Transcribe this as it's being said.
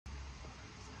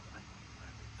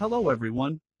Hello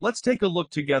everyone, let's take a look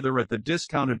together at the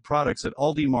discounted products at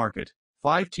ALDI Market.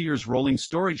 5 tiers rolling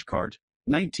storage cart,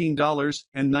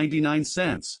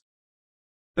 $19.99.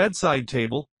 Bedside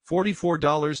table,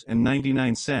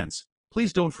 $44.99.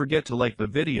 Please don't forget to like the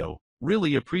video,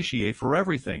 really appreciate for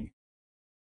everything.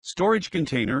 Storage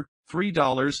container,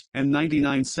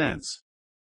 $3.99.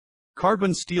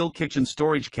 Carbon steel kitchen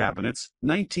storage cabinets,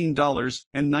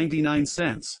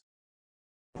 $19.99.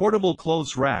 Portable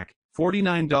clothes rack,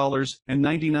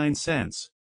 $49.99.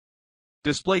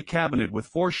 Display cabinet with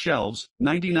 4 shelves,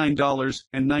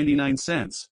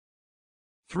 $99.99.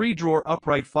 3-drawer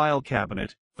upright file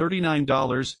cabinet,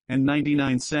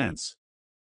 $39.99.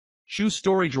 Shoe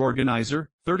storage organizer,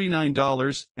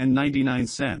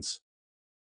 $39.99.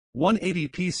 180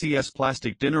 PCS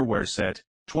plastic dinnerware set,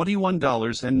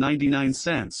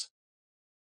 $21.99.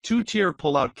 2-tier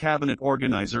pull-out cabinet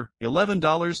organizer,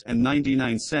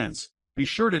 $11.99. Be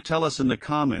sure to tell us in the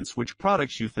comments which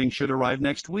products you think should arrive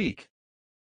next week.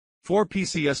 4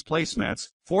 PCS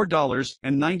placemats,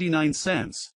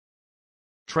 $4.99.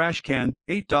 Trash can,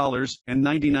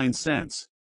 $8.99.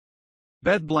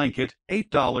 Bed blanket,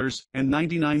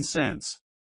 $8.99.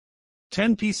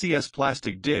 10 PCS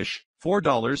plastic dish,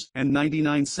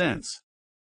 $4.99.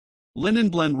 Linen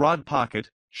blend rod pocket,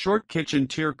 short kitchen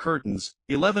tier curtains,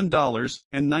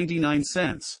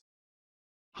 $11.99.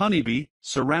 Honeybee,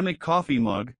 ceramic coffee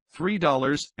mug,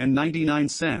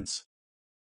 $3.99.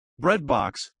 Bread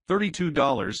box,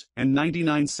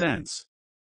 $32.99.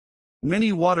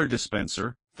 Mini water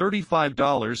dispenser,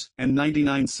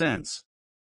 $35.99.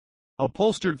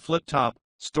 Upholstered flip-top,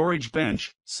 storage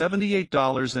bench,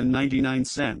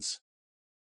 $78.99.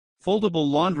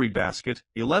 Foldable laundry basket,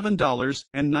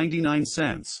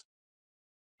 $11.99.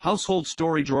 Household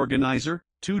storage organizer,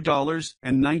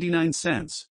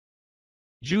 $2.99.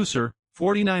 Juicer,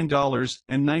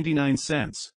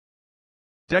 $49.99.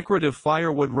 Decorative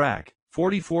firewood rack,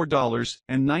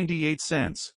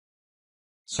 $44.98.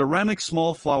 Ceramic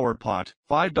small flower pot,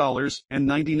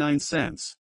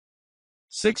 $5.99.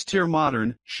 6-tier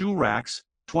modern shoe racks,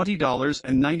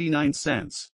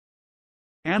 $20.99.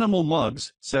 Animal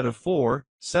mugs, set of 4,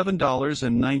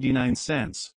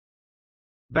 $7.99.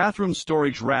 Bathroom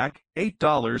storage rack,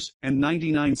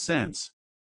 $8.99.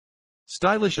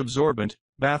 Stylish absorbent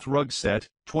bath rug set,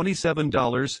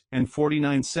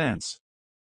 $27.49.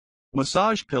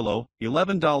 Massage pillow,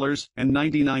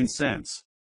 $11.99.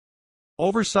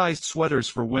 Oversized sweaters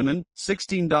for women,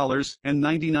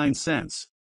 $16.99.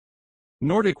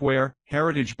 Nordic ware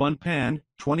heritage bundt pan,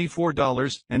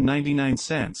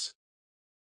 $24.99.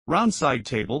 Round side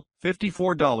table,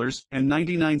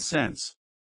 $54.99.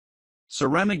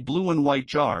 Ceramic blue and white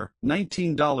jar,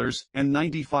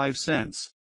 $19.95.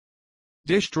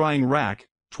 Dish drying rack,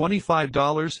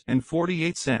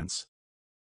 $25.48.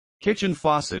 Kitchen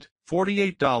faucet,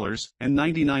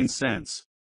 $48.99.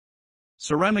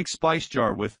 Ceramic spice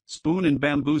jar with spoon and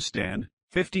bamboo stand,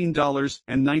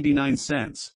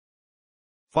 $15.99.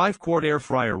 5-quart air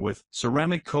fryer with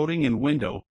ceramic coating and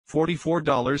window,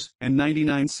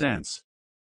 $44.99.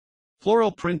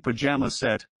 Floral print pajama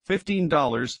set,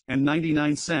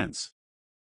 $15.99.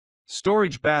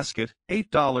 Storage basket,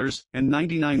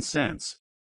 $8.99.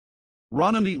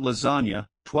 Rana meat lasagna,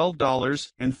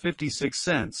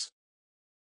 $12.56.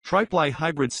 Triply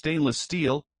hybrid stainless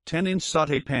steel, 10-inch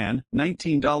sauté pan,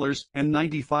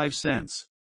 $19.95.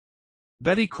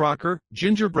 Betty Crocker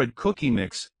gingerbread cookie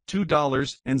mix,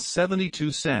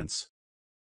 $2.72.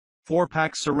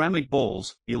 4-pack ceramic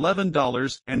bowls,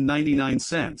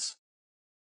 $11.99.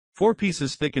 4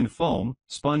 pieces thickened foam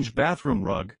sponge bathroom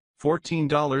rug,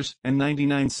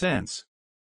 $14.99.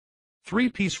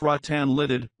 3-piece rattan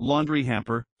lidded laundry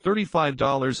hamper,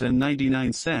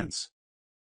 $35.99.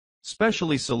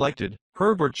 Specially selected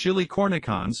herb or chili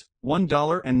cornicons,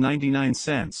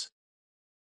 $1.99.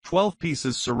 12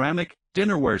 pieces ceramic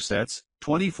dinnerware sets,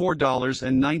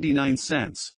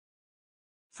 $24.99.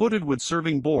 Footed wood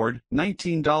serving board,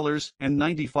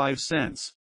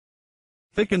 $19.95.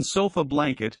 Thickened sofa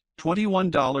blanket,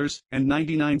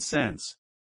 $21.99.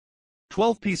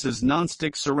 12 pieces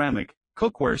non-stick ceramic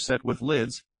cookware set with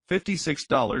lids,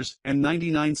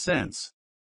 $56.99.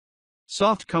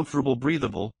 Soft comfortable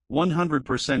breathable,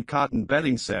 100% cotton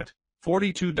bedding set,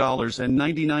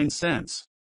 $42.99.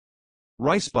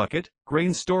 Rice bucket,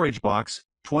 grain storage box,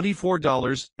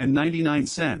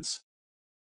 $24.99.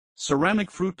 Ceramic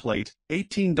fruit plate,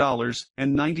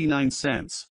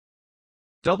 $18.99.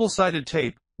 Double-sided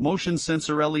tape, motion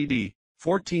sensor LED,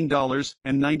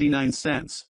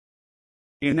 $14.99.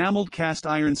 Enameled cast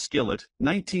iron skillet,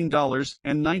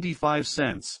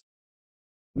 $19.95.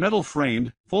 Metal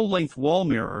framed, full-length wall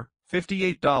mirror,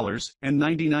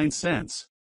 $58.99.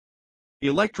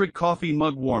 Electric coffee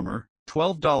mug warmer,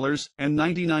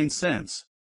 $12.99.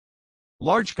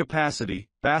 Large capacity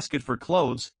basket for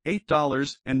clothes,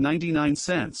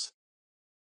 $8.99.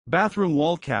 Bathroom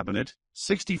wall cabinet,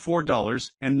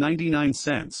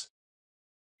 $64.99.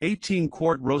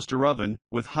 18-quart roaster oven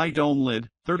with high dome lid,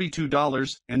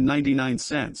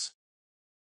 $32.99.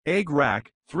 Egg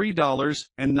rack,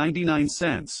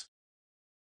 $3.99.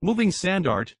 Moving sand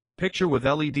art, picture with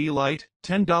LED light,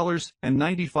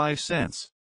 $10.95.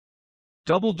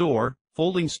 Double door,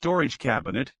 folding storage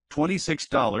cabinet,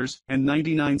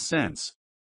 $26.99.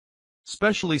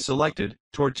 Specially selected,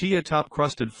 tortilla top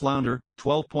crusted flounder,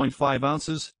 12.5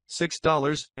 ounces,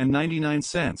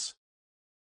 $6.99.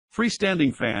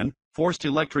 Freestanding fan, forced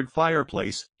electric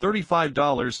fireplace,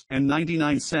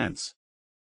 $35.99.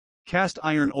 Cast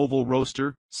iron oval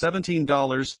roaster,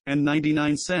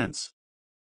 $17.99.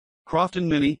 Crofton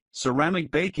Mini, ceramic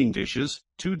baking dishes,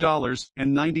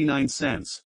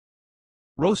 $2.99.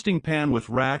 Roasting pan with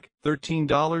rack,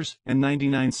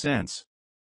 $13.99.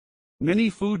 Mini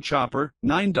food chopper,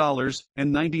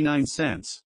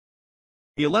 $9.99.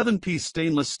 11-piece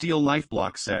stainless steel knife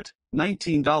block set,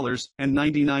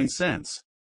 $19.99.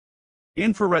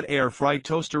 Infrared air fry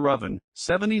toaster oven,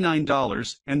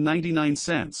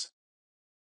 $79.99.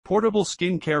 Portable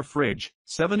skincare fridge,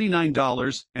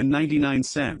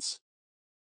 $79.99.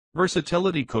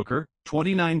 Versatility cooker,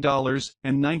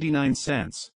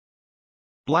 $29.99.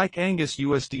 Black Angus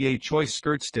USDA choice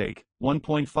skirt steak,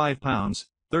 1.5 pounds,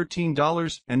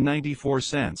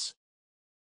 $13.94.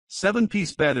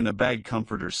 7-piece bed in a bag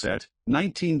comforter set,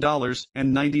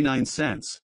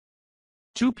 $19.99.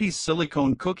 2-piece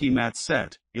silicone cookie mat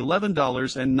set,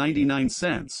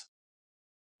 $11.99.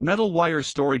 Metal wire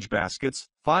storage baskets,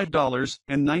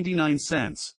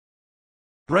 $5.99.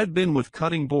 Bread bin with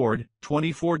cutting board,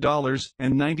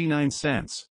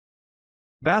 $24.99.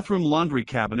 Bathroom laundry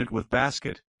cabinet with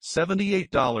basket,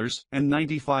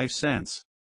 $78.95.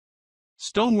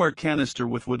 Stoneware canister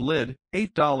with wood lid,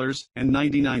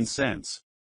 $8.99.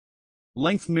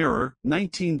 Length mirror,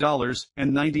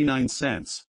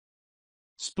 $19.99.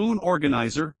 Spoon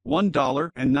organizer,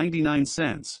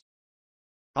 $1.99.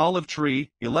 Olive tree,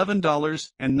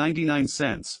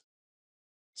 $11.99.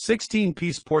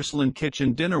 16-piece porcelain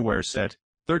kitchen dinnerware set,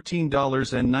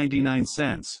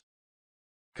 $13.99.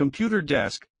 Computer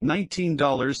desk,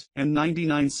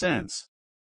 $19.99.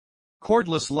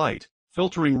 Cordless light,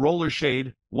 filtering roller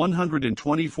shade,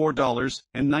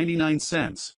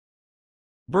 $124.99.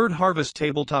 Bird harvest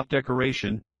tabletop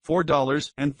decoration,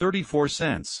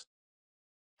 $4.34.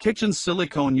 Kitchen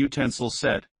silicone utensil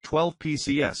set, 12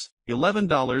 PCS,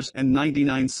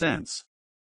 $11.99.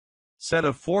 Set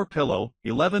of 4 pillow,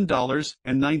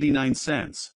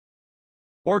 $11.99.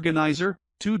 Organizer,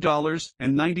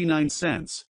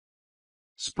 $2.99.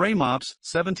 Spray mops,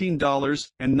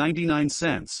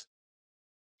 $17.99.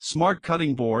 Smart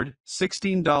cutting board,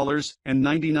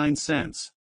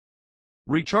 $16.99.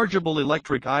 Rechargeable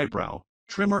electric eyebrow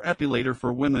trimmer epilator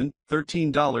for women,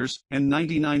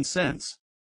 $13.99.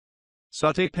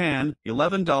 Sauté pan,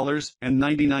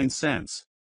 $11.99.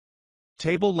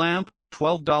 Table lamp,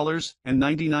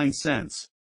 $12.99.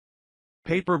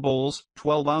 Paper bowls,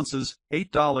 12 ounces,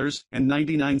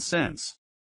 $8.99.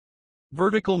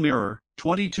 Vertical mirror,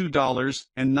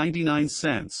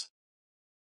 $22.99.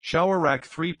 Shower rack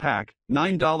 3-pack,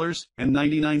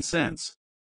 $9.99.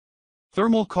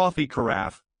 Thermal coffee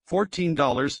carafe,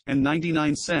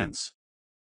 $14.99.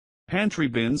 Pantry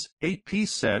bins,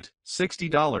 8-piece set,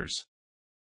 $60.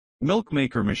 Milk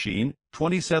maker machine,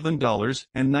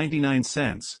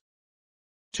 $27.99.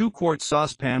 2-quart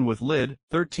saucepan with lid,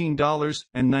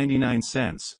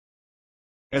 $13.99.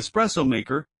 Espresso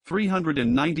maker,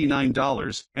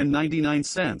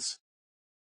 $399.99.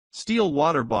 Steel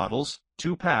water bottles,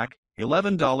 2-pack,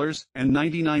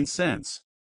 $11.99.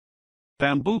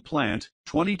 Bamboo plant,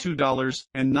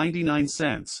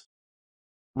 $22.99.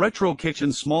 Retro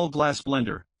kitchen small glass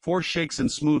blender, 4 shakes and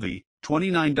smoothie,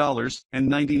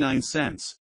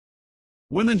 $29.99.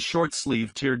 Women's short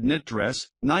sleeve tiered knit dress,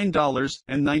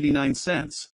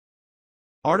 $9.99.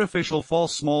 Artificial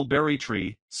false small berry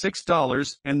tree,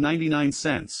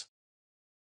 $6.99.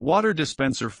 Water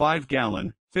dispenser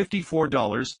 5-gallon,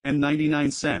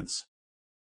 $54.99.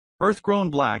 Earth-grown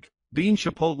black bean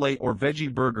chipotle or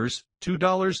veggie burgers,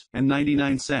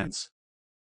 $2.99.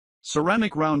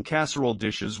 Ceramic round casserole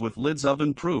dishes with lids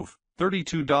oven-proof,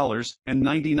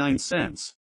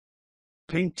 $32.99.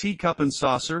 Pink teacup and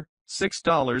saucer,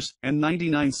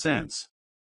 $6.99.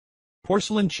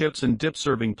 Porcelain chips and dip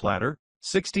serving platter,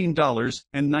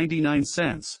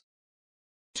 $16.99.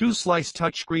 2-slice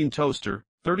touchscreen toaster,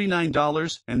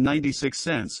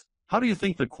 $39.96. How do you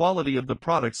think the quality of the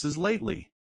products is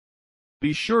lately?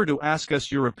 Be sure to ask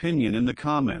us your opinion in the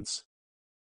comments.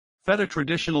 Feta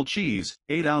traditional cheese,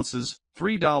 8 ounces,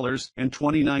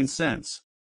 $3.29.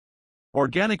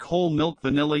 Organic whole milk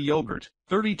vanilla yogurt,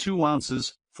 32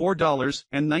 ounces,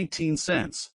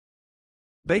 $4.19.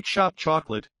 Bake Shop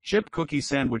chocolate, chip cookie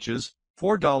sandwiches,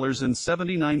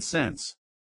 $4.79.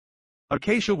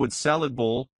 Acacia wood salad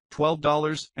bowl,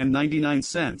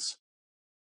 $12.99.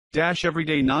 Dash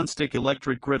everyday nonstick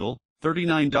electric griddle,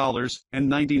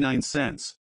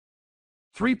 $39.99.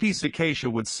 3-piece acacia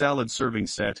wood salad serving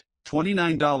set,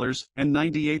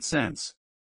 $29.98.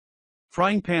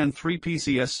 Frying pan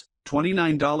 3-piece,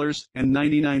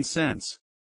 $29.99.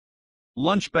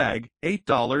 Lunch bag,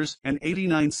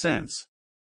 $8.89.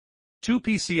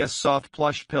 2-piece soft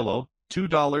plush pillow,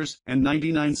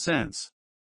 $2.99.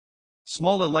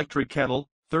 Small electric kettle,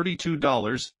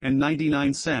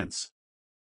 $32.99.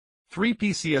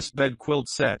 3-piece bed quilt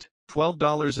set,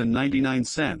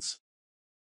 $12.99.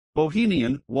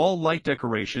 Bohemian wall light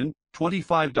decoration,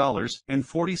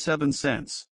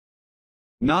 $25.47.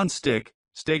 Non-stick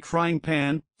steak frying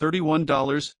pan,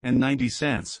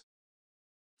 $31.90.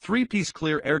 3-piece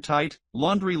clear airtight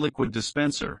laundry liquid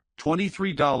dispenser,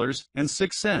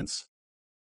 $23.06.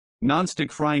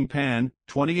 Non-stick frying pan,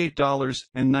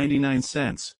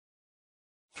 $28.99.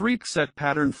 3-set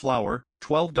pattern flour,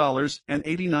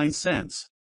 $12.89.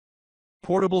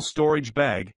 Portable storage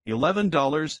bag,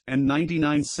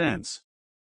 $11.99.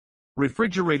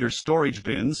 Refrigerator storage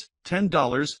bins,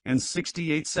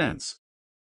 $10.68.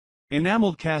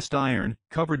 Enameled cast iron,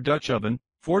 covered Dutch oven,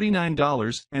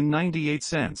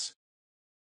 $49.98.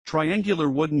 Triangular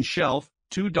wooden shelf,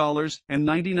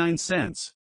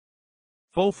 $2.99.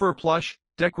 Faux fur plush,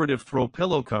 decorative throw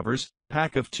pillow covers,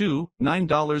 pack of 2,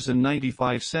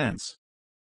 $9.95.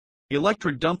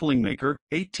 Electric dumpling maker,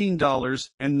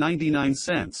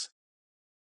 $18.99.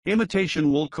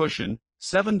 Imitation wool cushion,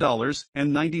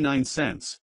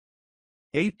 $7.99.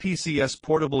 8-piece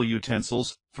portable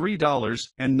utensils,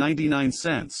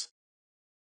 $3.99.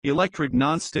 Electric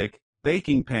nonstick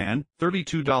baking pan,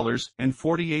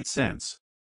 $32.48.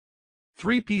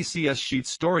 3-piece sheet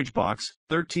storage box,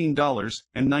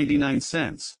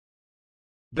 $13.99.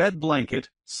 Bed blanket,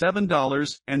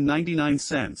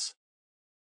 $7.99.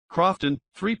 Crofton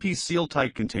 3-piece seal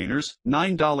tight containers,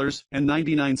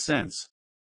 $9.99.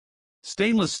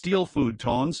 Stainless steel food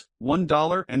tongs,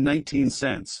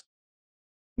 $1.19.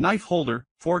 Knife holder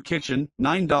for kitchen,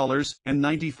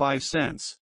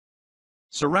 $9.95.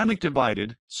 Ceramic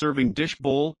divided serving dish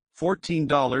bowl,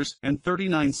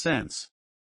 $14.39.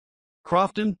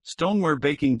 Crofton stoneware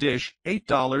baking dish,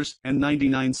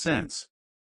 $8.99.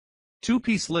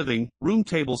 2-piece living room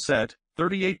table set,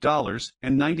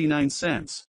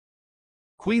 $38.99.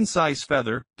 Queen size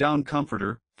feather down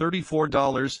comforter,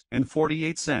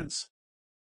 $34.48.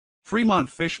 Fremont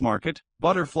Fish Market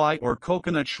butterfly or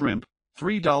coconut shrimp,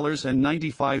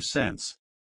 $3.95.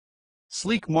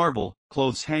 Sleek marble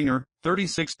clothes hanger,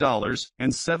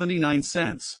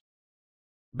 $36.79.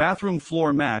 Bathroom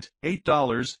floor mat,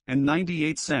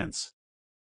 $8.98.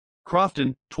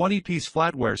 Crofton 20-piece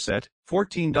flatware set,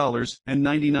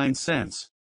 $14.99.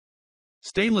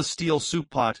 Stainless steel soup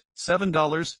pot,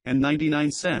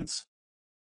 $7.99.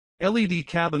 LED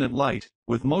cabinet light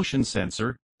with motion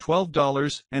sensor,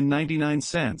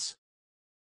 $12.99.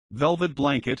 Velvet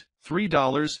blanket,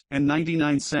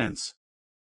 $3.99.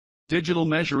 Digital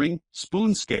measuring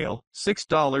spoon scale,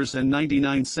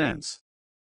 $6.99.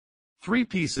 3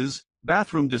 pieces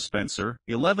bathroom dispenser,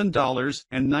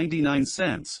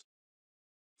 $11.99.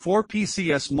 4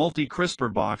 PCS multi-crisper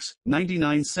box,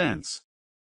 99 cents.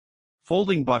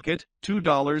 Folding bucket,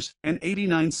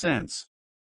 $2.89.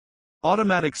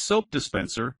 Automatic soap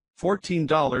dispenser,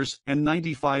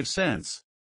 $14.95.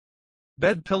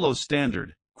 Bed pillow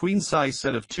standard, queen size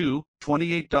set of 2,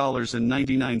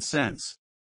 $28.99.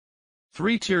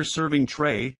 3-tier serving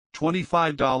tray,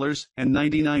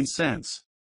 $25.99.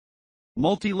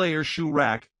 Multi-layer shoe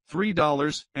rack,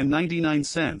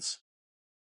 $3.99.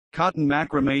 Cotton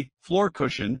macrame floor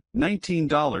cushion,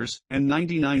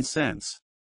 $19.99.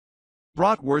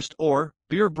 Bratwurst or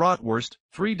beer bratwurst,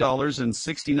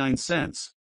 $3.69.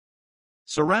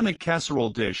 Ceramic casserole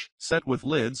dish set with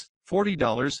lids,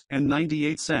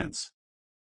 $40.98.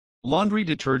 Laundry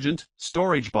detergent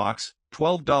storage box,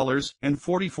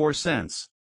 $12.44.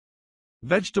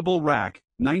 Vegetable rack,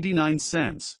 99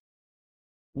 cents.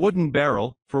 Wooden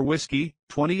barrel for whiskey,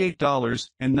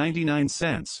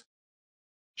 $28.99.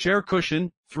 Chair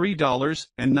cushion,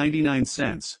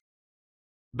 $3.99.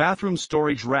 bathroom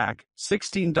storage rack,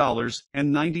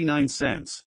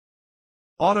 $16.99.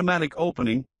 Automatic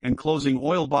opening and closing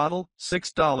oil bottle,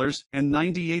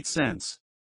 $6.98.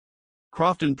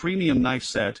 Crofton Premium Knife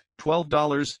Set,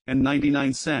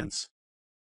 $12.99.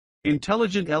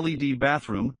 Intelligent LED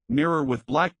bathroom, mirror with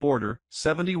black border,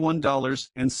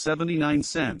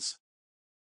 $71.79.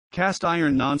 Cast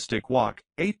iron nonstick wok,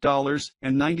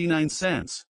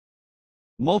 $8.99.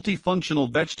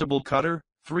 Multifunctional vegetable cutter,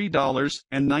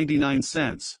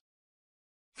 $3.99.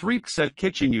 3-set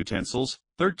kitchen utensils,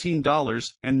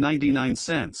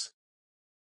 $13.99.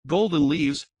 Golden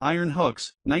leaves, iron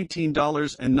hooks,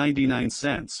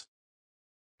 $19.99.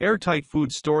 Airtight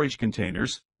food storage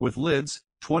containers, with lids,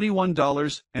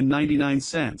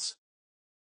 $21.99.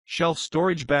 Shelf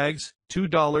storage bags,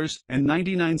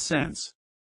 $2.99.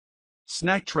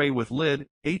 Snack tray with lid,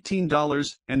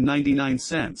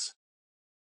 $18.99.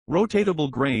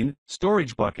 Rotatable grain,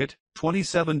 storage bucket,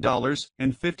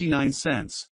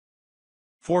 $27.59.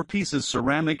 4 pieces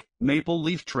ceramic, maple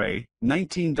leaf tray,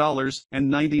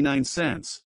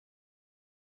 $19.99.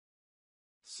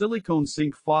 Silicone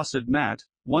sink faucet mat,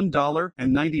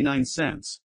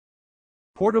 $1.99.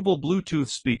 Portable Bluetooth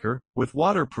speaker, with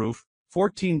waterproof,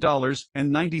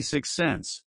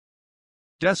 $14.96.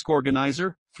 Desk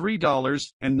organizer,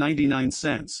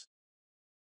 $3.99.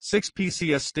 6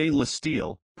 PCS stainless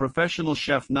steel, professional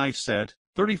chef knife set,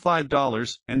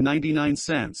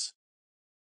 $35.99.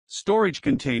 Storage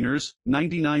containers,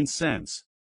 99 cents.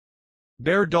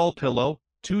 Bear doll pillow,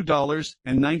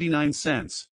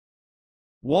 $2.99.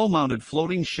 Wall-mounted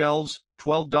floating shelves,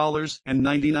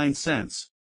 $12.99.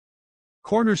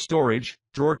 Corner storage,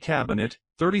 drawer cabinet,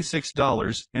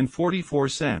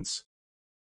 $36.44.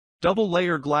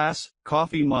 Double-layer glass,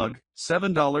 coffee mug,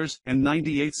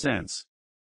 $7.98.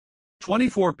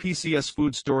 24 PCS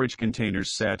food storage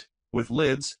containers set, with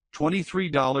lids,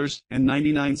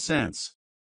 $23.99.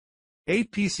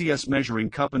 8 PCS measuring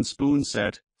cup and spoon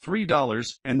set,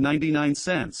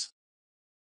 $3.99.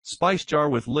 Spice jar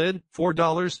with lid,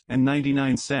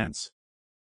 $4.99.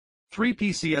 3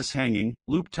 PCS hanging,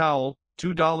 loop towel,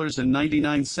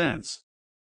 $2.99.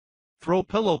 Throw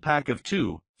pillow pack of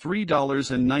 2,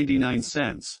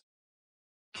 $3.99.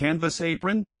 Canvas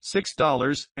apron,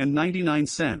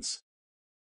 $6.99.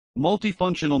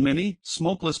 Multifunctional mini,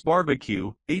 smokeless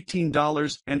barbecue,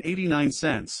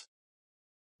 $18.89.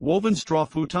 Woven straw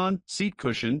futon, seat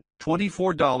cushion,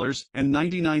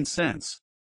 $24.99.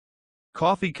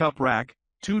 Coffee cup rack,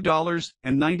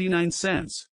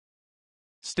 $2.99.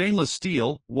 Stainless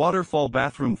steel, waterfall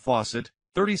bathroom faucet,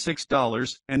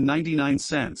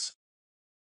 $36.99.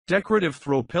 Decorative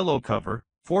throw pillow cover,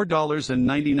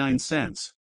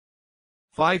 $4.99.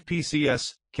 5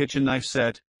 PCS, kitchen knife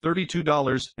set,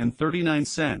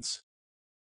 $32.39.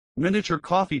 Miniature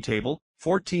coffee table,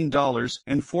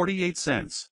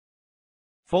 $14.48.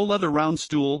 Faux leather round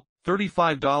stool,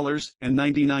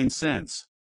 $35.99.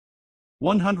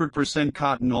 100%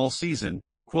 cotton all season,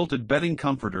 quilted bedding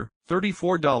comforter,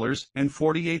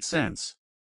 $34.48.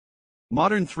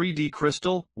 Modern 3D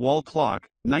crystal, wall clock,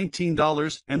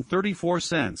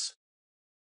 $19.34.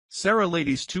 Sarah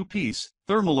Ladies 2-piece,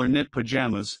 thermal or knit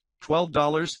pajamas,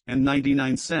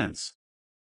 $12.99.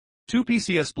 2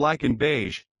 PCS black and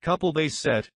beige, couple base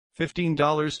set,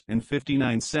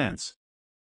 $15.59.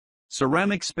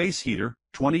 Ceramic space heater,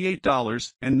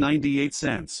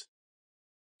 $28.98.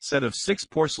 Set of 6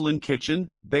 porcelain kitchen,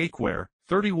 bakeware,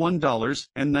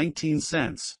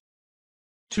 $31.19.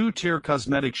 2-tier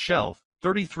cosmetic shelf,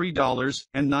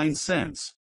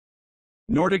 $33.09.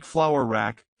 Nordic flower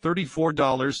rack,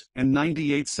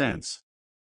 $34.98.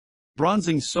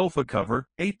 Bronzing sofa cover,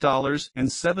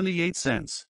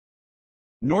 $8.78.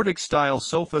 Nordic style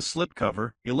sofa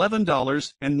slipcover,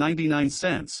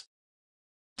 $11.99.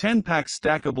 10-pack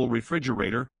stackable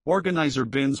refrigerator, organizer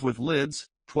bins with lids,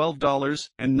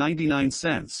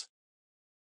 $12.99.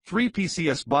 3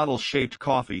 PCS bottle-shaped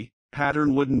coffee,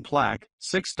 pattern wooden plaque,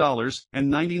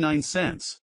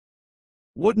 $6.99.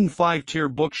 Wooden 5-tier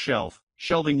bookshelf,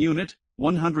 shelving unit,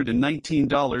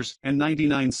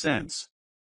 $119.99.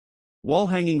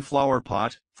 Wall-hanging flower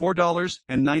pot,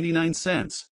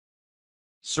 $4.99.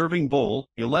 Serving bowl,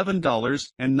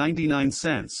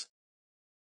 $11.99.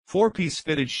 4-piece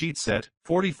fitted sheet set,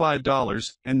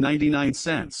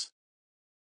 $45.99.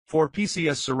 4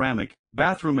 PCS ceramic,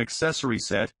 bathroom accessory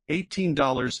set,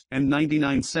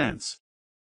 $18.99.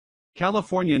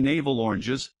 California navel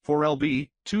oranges, 4lb,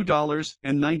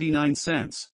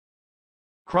 $2.99.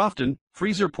 Crofton,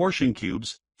 freezer portion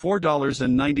cubes,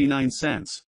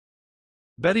 $4.99.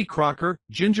 Betty Crocker,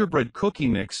 gingerbread cookie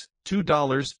mix,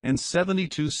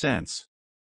 $2.72.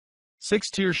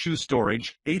 6-tier shoe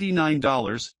storage,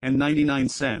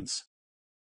 $89.99.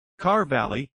 Car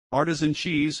Valley, artisan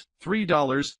cheese,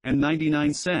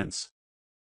 $3.99.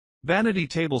 Vanity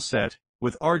table set,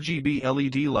 with RGB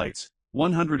LED lights,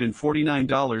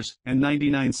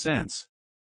 $149.99.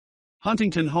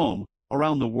 Huntington Home,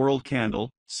 around the world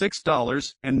candle,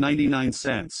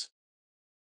 $6.99.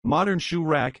 Modern shoe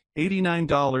rack,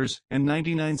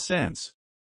 $89.99.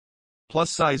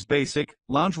 Plus size basic,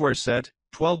 loungewear set,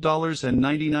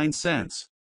 $12.99.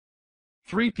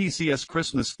 3 PCS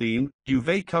Christmas theme,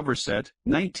 duvet cover set,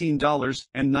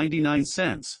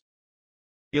 $19.99.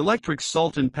 Electric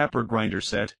salt and pepper grinder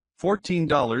set,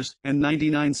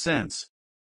 $14.99.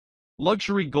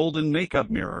 Luxury golden makeup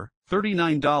mirror,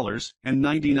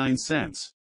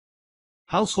 $39.99.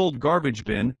 Household garbage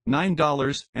bin,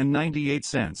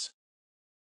 $9.98.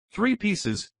 3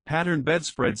 pieces, pattern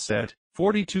bedspread set,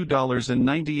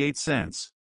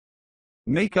 $42.98.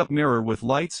 Makeup mirror with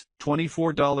lights,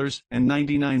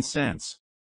 $24.99.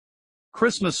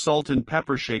 Christmas salt and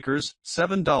pepper shakers,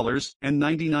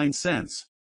 $7.99.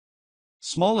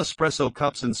 Small espresso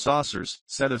cups and saucers,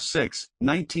 set of 6,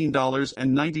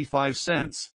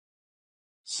 $19.95.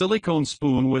 Silicone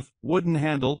spoon with wooden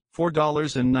handle,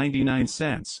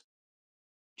 $4.99.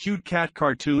 Cute cat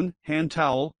cartoon, hand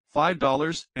towel,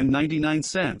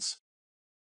 $5.99.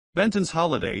 Benton's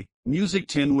Holiday, music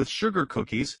tin with sugar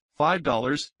cookies,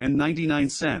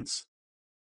 $5.99.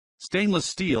 Stainless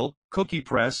steel, cookie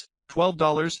press,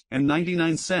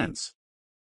 $12.99.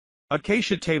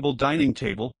 Acacia table dining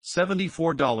table,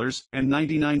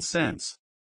 $74.99.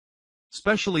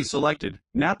 Specially selected,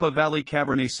 Napa Valley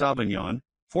Cabernet Sauvignon,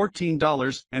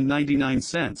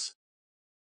 $14.99.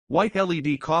 White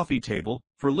LED coffee table,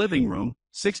 for living room,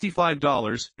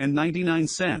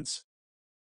 $65.99.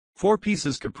 4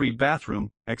 pieces Capri bathroom,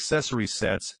 accessory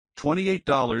sets,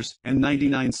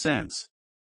 $28.99.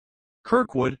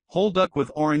 Kirkwood, whole duck with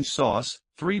orange sauce,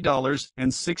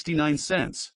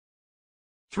 $3.69.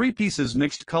 3 pieces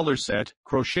mixed color set,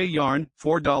 crochet yarn,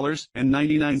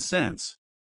 $4.99.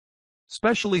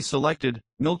 Specially selected,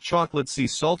 milk chocolate sea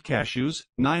salt cashews,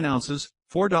 9 ounces,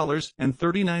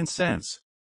 $4.39.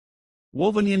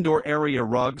 Woven indoor area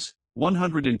rugs,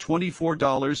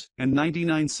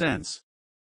 $124.99.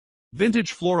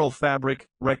 Vintage floral fabric,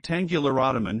 rectangular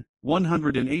ottoman,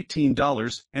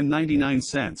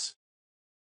 $118.99.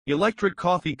 Electric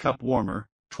coffee cup warmer,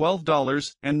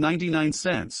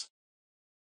 $12.99.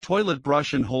 Toilet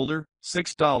brush and holder,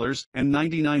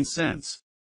 $6.99.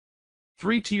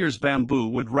 3 tiers bamboo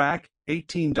wood rack,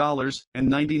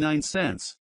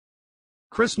 $18.99.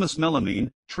 Christmas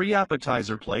melamine, tree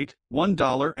appetizer plate,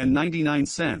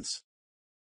 $1.99.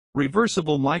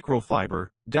 Reversible microfiber,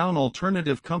 down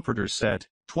alternative comforter set,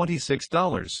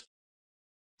 $26.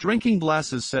 Drinking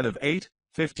glasses set of 8,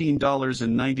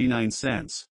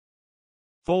 $15.99.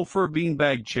 Faux fur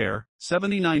beanbag chair,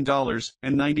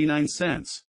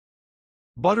 $79.99.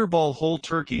 Butterball whole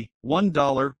turkey,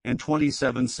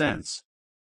 $1.27.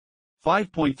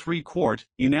 5.3 quart,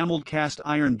 enameled cast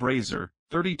iron brazier,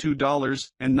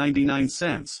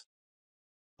 $32.99.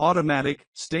 Automatic,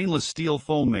 stainless steel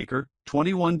foam maker,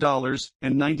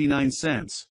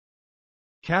 $21.99.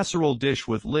 Casserole dish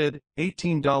with lid,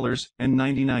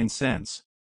 $18.99.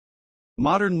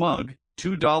 Modern mug,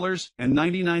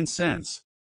 $2.99.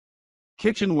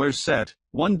 Kitchenware set,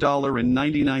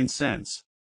 $1.99.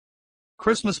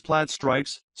 Christmas plaid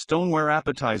stripes, stoneware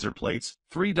appetizer plates,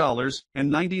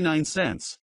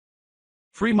 $3.99.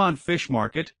 Fremont Fish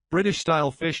Market,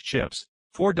 British-style fish chips,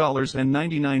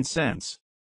 $4.99.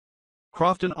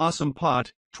 Crofton Awesome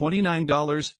Pot,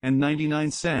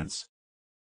 $29.99.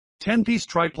 10-piece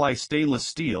tri-ply stainless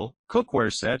steel,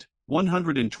 cookware set,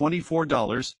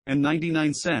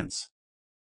 $124.99.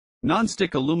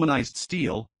 Non-stick aluminized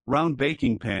steel, round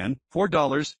baking pan,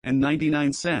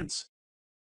 $4.99.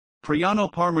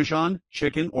 Priano Parmesan,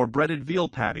 chicken or breaded veal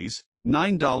patties,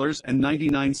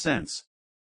 $9.99.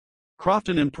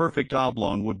 Crofton Imperfect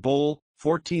Oblong wood bowl,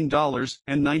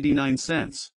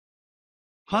 $14.99.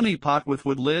 Honey pot with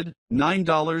wood lid,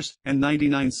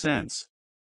 $9.99.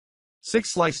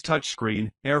 6-slice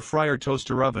touchscreen, air fryer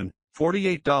toaster oven,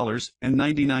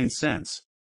 $48.99.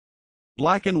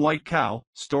 Black and white cow,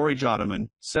 storage ottoman,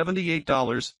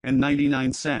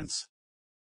 $78.99.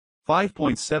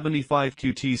 5.75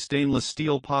 QT stainless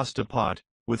steel pasta pot,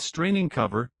 with straining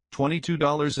cover,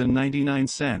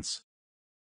 $22.99.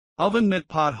 Oven mitt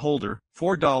pot holder,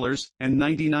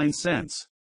 $4.99.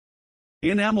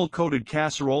 Enamel-coated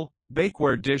casserole,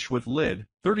 bakeware dish with lid,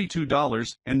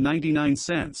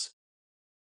 $32.99.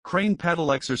 Crane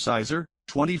pedal exerciser,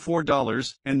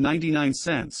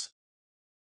 $24.99.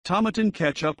 Tomatin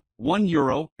ketchup,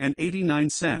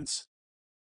 €1.89.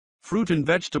 Fruit and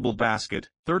vegetable basket,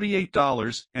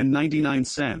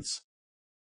 $38.99.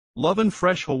 Lovin'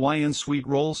 Fresh Hawaiian sweet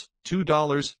rolls,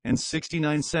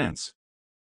 $2.69.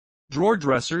 Drawer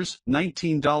dressers,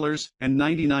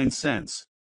 $19.99.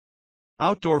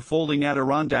 Outdoor folding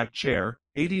Adirondack chair,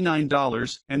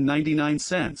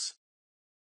 $89.99.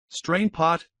 Strain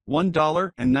pot,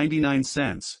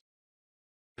 $1.99.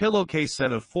 Pillowcase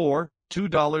set of 4,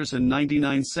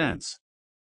 $2.99.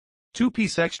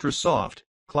 Two-piece extra soft,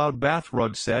 cloud bath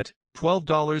rug set,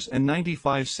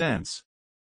 $12.95.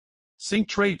 Sink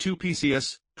tray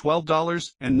 2-piece,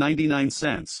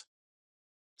 $12.99.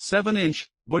 7-inch,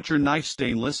 butcher knife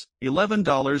stainless,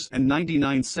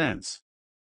 $11.99.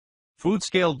 Food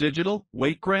scale digital,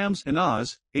 weight grams and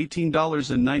Oz,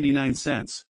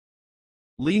 $18.99.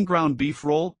 Lean ground beef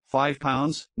roll, 5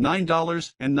 pounds,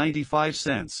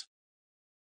 $9.95.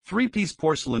 3-piece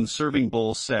porcelain serving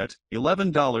bowl set,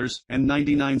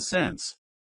 $11.99.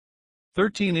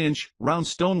 13-inch, round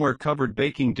stoneware covered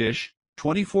baking dish,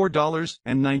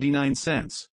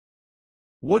 $24.99.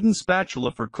 Wooden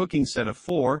spatula for cooking set of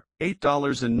 4,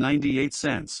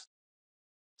 $8.98.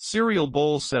 Cereal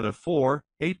bowl set of 4,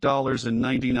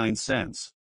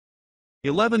 $8.99.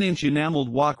 11-inch enameled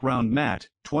walk-round mat,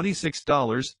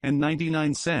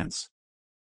 $26.99.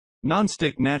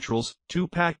 Non-stick naturals,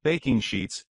 2-pack baking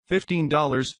sheets,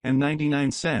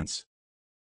 $15.99.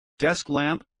 Desk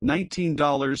lamp,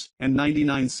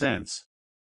 $19.99.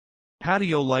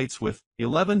 Patio lights with,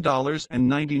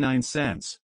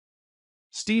 $11.99.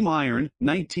 Steam iron,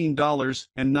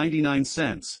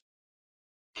 $19.99.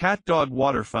 Cat dog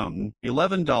water fountain,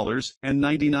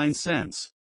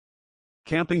 $11.99.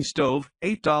 Camping stove,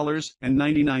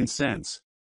 $8.99.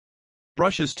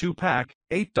 Brushes 2-pack,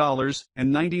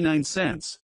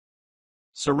 $8.99.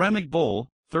 Ceramic bowl,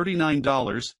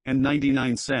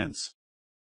 $39.99.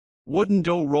 Wooden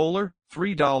dough roller,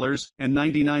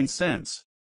 $3.99.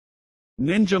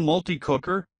 Ninja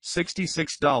multi-cooker,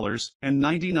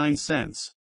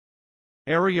 $66.99.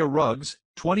 Area rugs,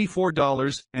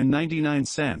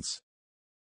 $24.99.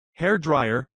 Hair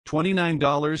dryer,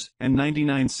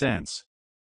 $29.99.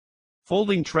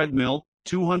 Folding treadmill,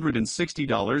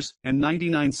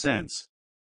 $260.99.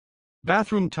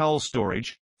 Bathroom towel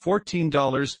storage,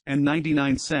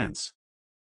 $14.99.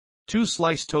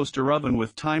 2-slice toaster oven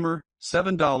with timer,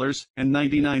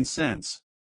 $7.99.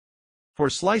 For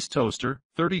slice toaster,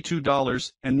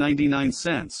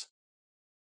 $32.99.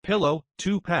 Pillow,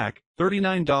 2-pack,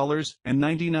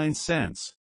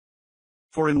 $39.99.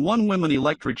 4-in-1 women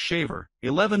electric shaver,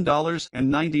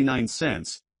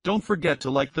 $11.99. Don't forget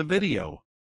to like the video.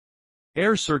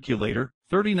 Air circulator,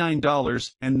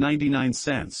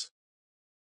 $39.99.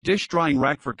 Dish drying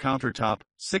rack for countertop,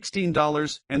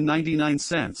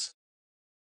 $16.99.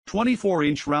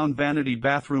 24-inch round vanity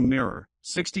bathroom mirror,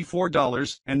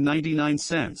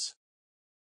 $64.99.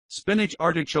 Spinach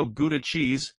artichoke Gouda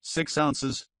cheese, 6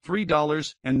 ounces,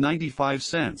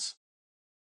 $3.95.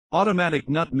 Automatic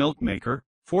nut milk maker,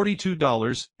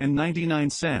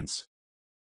 $42.99.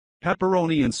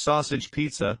 Pepperoni and sausage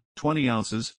pizza, 20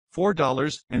 ounces,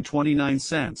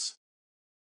 $4.29.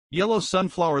 Yellow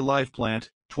sunflower live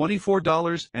plant,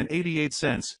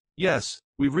 $24.88. Yes,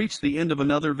 we've reached the end of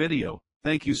another video.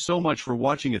 Thank you so much for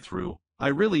watching it through. I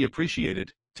really appreciate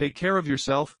it. Take care of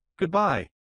yourself. Goodbye.